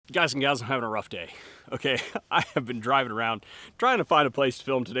Guys and gals, I'm having a rough day. Okay, I have been driving around trying to find a place to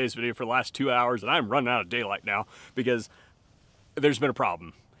film today's video for the last 2 hours, and I'm running out of daylight now because there's been a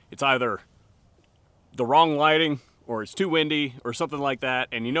problem. It's either the wrong lighting, or it's too windy, or something like that.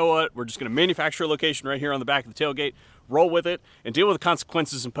 And you know what? We're just gonna manufacture a location right here on the back of the tailgate, roll with it, and deal with the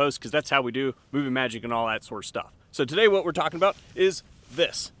consequences in post, because that's how we do movie magic and all that sort of stuff. So today what we're talking about is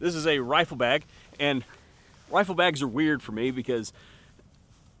this. This is a rifle bag, and rifle bags are weird for me because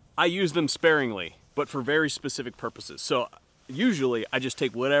I use them sparingly, but for very specific purposes. So usually I just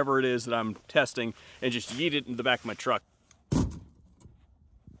take whatever it is that I'm testing and just yeet it in the back of my truck.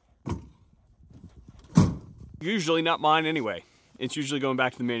 Usually not mine anyway. It's usually going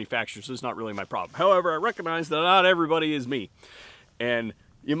back to the manufacturer, so it's not really my problem. However, I recognize that not everybody is me, and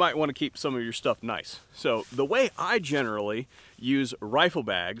you might want to keep some of your stuff nice. So the way I generally use rifle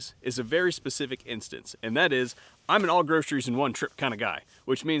bags is a very specific instance, and that is I'm an all groceries in one trip kind of guy,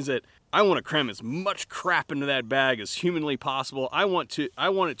 which means that I want to cram as much crap into that bag as humanly possible. I want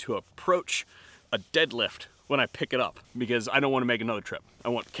it to approach a deadlift when I pick it up, because I don't want to make another trip. I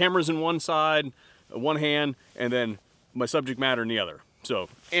want cameras in one side, one hand, and then my subject matter in the other. So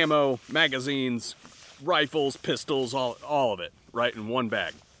ammo, magazines, rifles, pistols, all of it, right, in one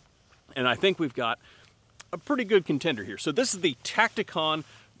bag. And I think we've got a pretty good contender here. So this is the Tacticon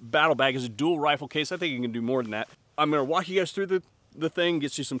battle bag. It's a dual rifle case. I think you can do more than that. I'm gonna walk you guys through the thing,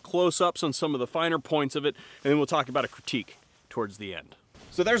 get you some close-ups on some of the finer points of it, and then we'll talk about a critique towards the end.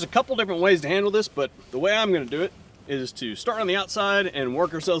 So there's a couple different ways to handle this, but the way I'm gonna do it is to start on the outside and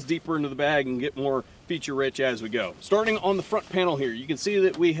work ourselves deeper into the bag and get more feature rich as we go. Starting on the front panel here, you can see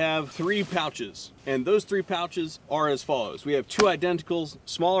that we have 3 pouches, and those 3 pouches are as follows. We have 2 identical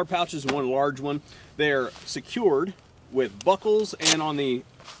smaller pouches and 1 large one. They're secured with buckles, and on the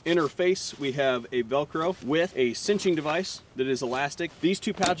inner face we have a Velcro with a cinching device that is elastic. These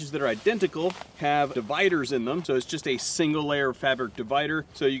 2 pouches that are identical have dividers in them, so it's just a single layer fabric divider,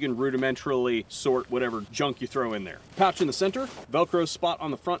 so you can rudimentarily sort whatever junk you throw in there. Pouch in the center, Velcro spot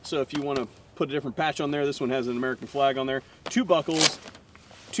on the front, so if you want to put a different patch on there, this one has an American flag on there. 2 buckles,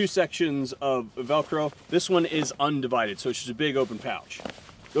 2 sections of Velcro. This one is undivided, so it's just a big open pouch.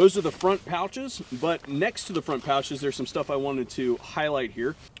 Those are the front pouches, but next to the front pouches, there's some stuff I wanted to highlight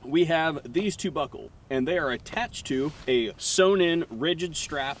here. We have these 2 buckles, and they are attached to a sewn-in rigid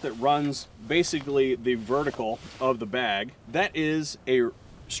strap that runs basically the vertical of the bag. That is a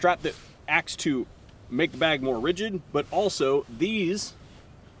strap that acts to make the bag more rigid, but also these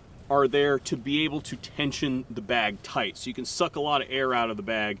are there to be able to tension the bag tight, so you can suck a lot of air out of the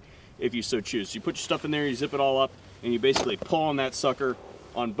bag if you so choose. So you put your stuff in there, you zip it all up, and you basically pull on that sucker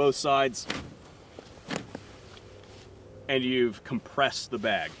on both sides, and you've compressed the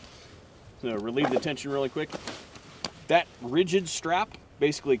bag. So relieve the tension really quick. That rigid strap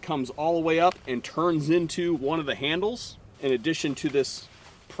basically comes all the way up and turns into one of the handles. In addition to this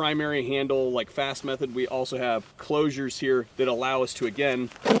primary handle, like fast method, we also have closures here that allow us to, again,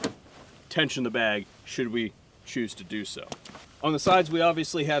 tension the bag should we choose to do so. On the sides, we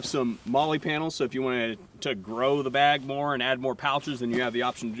obviously have some molly panels, so if you wanted to grow the bag more and add more pouches, then you have the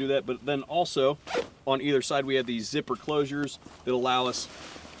option to do that. But then also, on either side, we have these zipper closures that allow us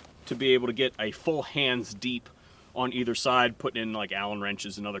to be able to get a full hands deep on either side, putting in like Allen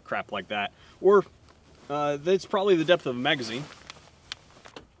wrenches and other crap like that. Or that's probably the depth of a magazine.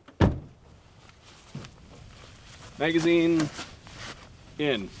 Magazine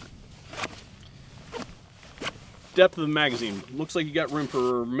in. Depth of the magazine. Looks like you got room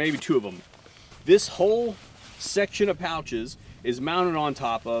for maybe 2 of them. This whole section of pouches is mounted on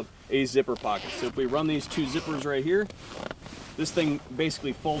top of a zipper pocket. So if we run these 2 zippers right here, this thing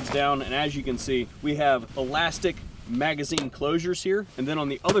basically folds down, and as you can see, we have elastic magazine closures here, and then on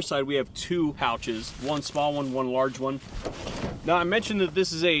the other side we have 2 pouches, 1 small one, 1 large one. Now I mentioned that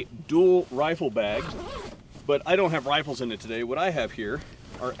this is a dual rifle bag, but I don't have rifles in it today. What I have here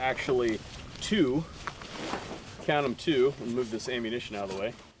are actually 2, count them 2, and move this ammunition out of the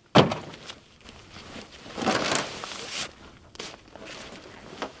way.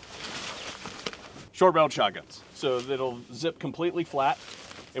 Short-barreled shotguns, so that'll zip completely flat.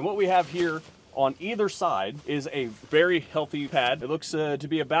 And what we have here on either side is a very healthy pad. It looks to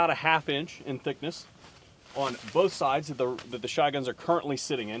be about a 1/2 inch in thickness on both sides that the shotguns are currently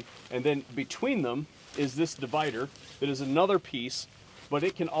sitting in. And then between them is this divider that is another piece, but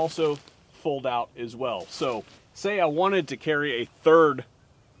it can also fold out as well. So say I wanted to carry a 3rd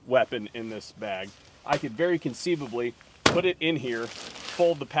weapon in this bag, I could very conceivably put it in here,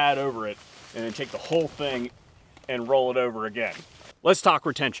 fold the pad over it, and then take the whole thing and roll it over again. Let's talk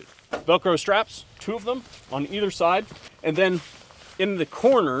retention. Velcro straps, 2 of them on either side, and then In the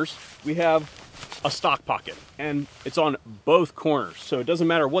corners, we have a stock pocket, and it's on both corners. So it doesn't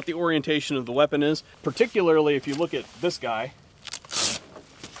matter what the orientation of the weapon is, particularly if you look at this guy.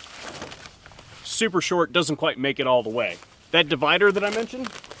 Super short, doesn't quite make it all the way. That divider that I mentioned,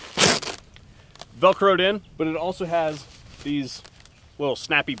 Velcroed in, but it also has these little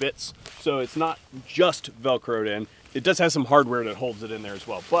snappy bits. So it's not just Velcroed in. It does have some hardware that holds it in there as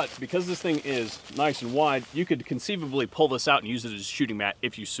well. But because this thing is nice and wide, you could conceivably pull this out and use it as a shooting mat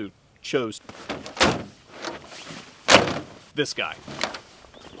if you chose this guy.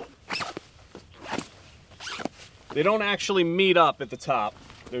 They don't actually meet up at the top.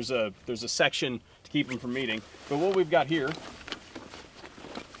 There's a section to keep them from meeting. But what we've got here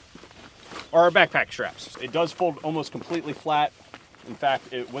are our backpack straps. It does fold almost completely flat. In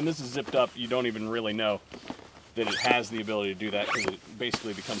fact, when this is zipped up, you don't even really know that it has the ability to do that because it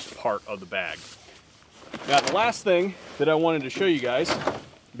basically becomes part of the bag. Now, the last thing that I wanted to show you guys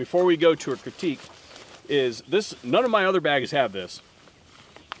before we go to a critique is this. None of my other bags have this.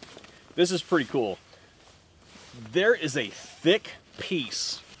 This is pretty cool. There is a thick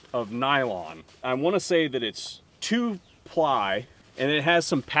piece of nylon. I want to say that it's 2-ply, and it has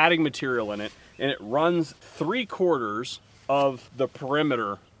some padding material in it, and it runs 3/4 of the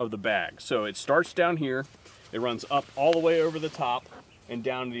perimeter of the bag. So it starts down here, it runs up all the way over the top and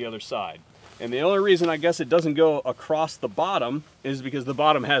down to the other side. And the only reason I guess it doesn't go across the bottom is because the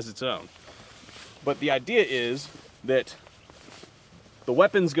bottom has its own. But the idea is that the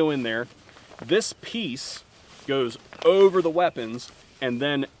weapons go in there, this piece goes over the weapons, and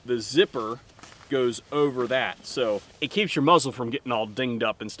then the zipper goes over that. So it keeps your muzzle from getting all dinged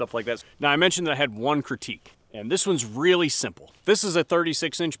up and stuff like that. Now, I mentioned that I had one critique, and this one's really simple. This is a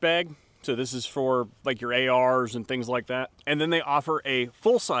 36-inch bag, so this is for like your ARs and things like that. And then they offer a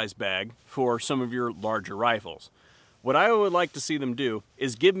full-size bag for some of your larger rifles. What I would like to see them do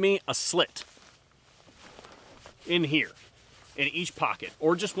is give me a slit in here, in each pocket,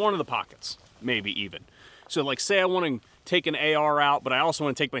 or just one of the pockets, maybe even. So like say I want to take an AR out, but I also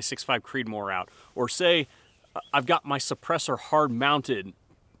want to take my 6.5 Creedmoor out. Or say I've got my suppressor hard mounted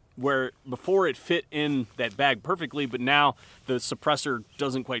where before it fit in that bag perfectly, but now the suppressor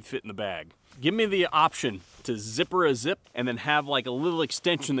doesn't quite fit in the bag. Give me the option to zipper a zip and then have like a little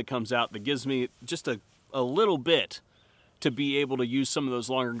extension that comes out that gives me just a little bit to be able to use some of those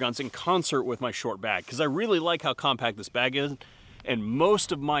longer guns in concert with my short bag. Because I really like how compact this bag is, and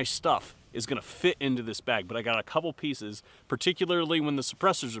most of my stuff is gonna fit into this bag, but I got a couple pieces, particularly when the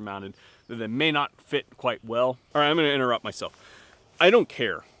suppressors are mounted, that they may not fit quite well. All right, I'm gonna interrupt myself. I don't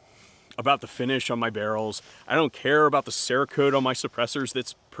care about the finish on my barrels. I don't care about the Cerakote on my suppressors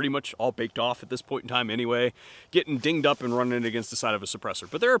that's pretty much all baked off at this point in time anyway, getting dinged up and running against the side of a suppressor.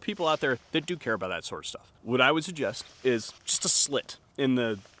 But there are people out there that do care about that sort of stuff. What I would suggest is just a slit in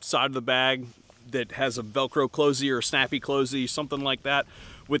the side of the bag that has a Velcro closey or a snappy closey, something like that,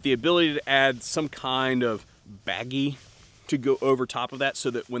 with the ability to add some kind of baggie to go over top of that so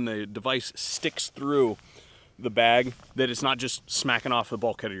that when the device sticks through the bag, that it's not just smacking off the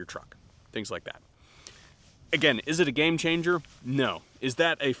bulkhead of your truck. Things like that. Again, is it a game changer? No. Is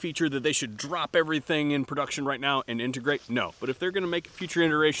that a feature that they should drop everything in production right now and integrate? No. But if they're going to make a future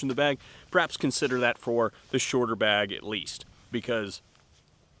iteration of the bag, perhaps consider that for the shorter bag at least, because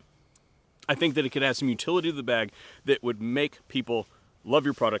I think that it could add some utility to the bag that would make people love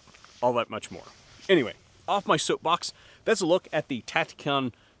your product all that much more. Anyway, off my soapbox, that's a look at the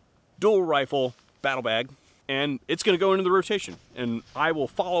Tacticon dual rifle battle bag, and it's going to go into the rotation, and I will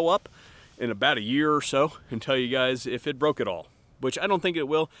follow up in about a year or so and tell you guys if it broke at all, which I don't think it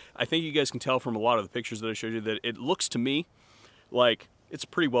will. I think you guys can tell from a lot of the pictures that I showed you that it looks to me like it's a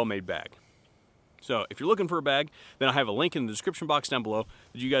pretty well-made bag. So if you're looking for a bag, then I have a link in the description box down below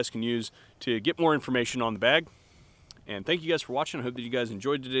that you guys can use to get more information on the bag. And thank you guys for watching. I hope that you guys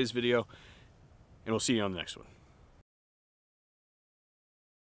enjoyed today's video, and we'll see you on the next one.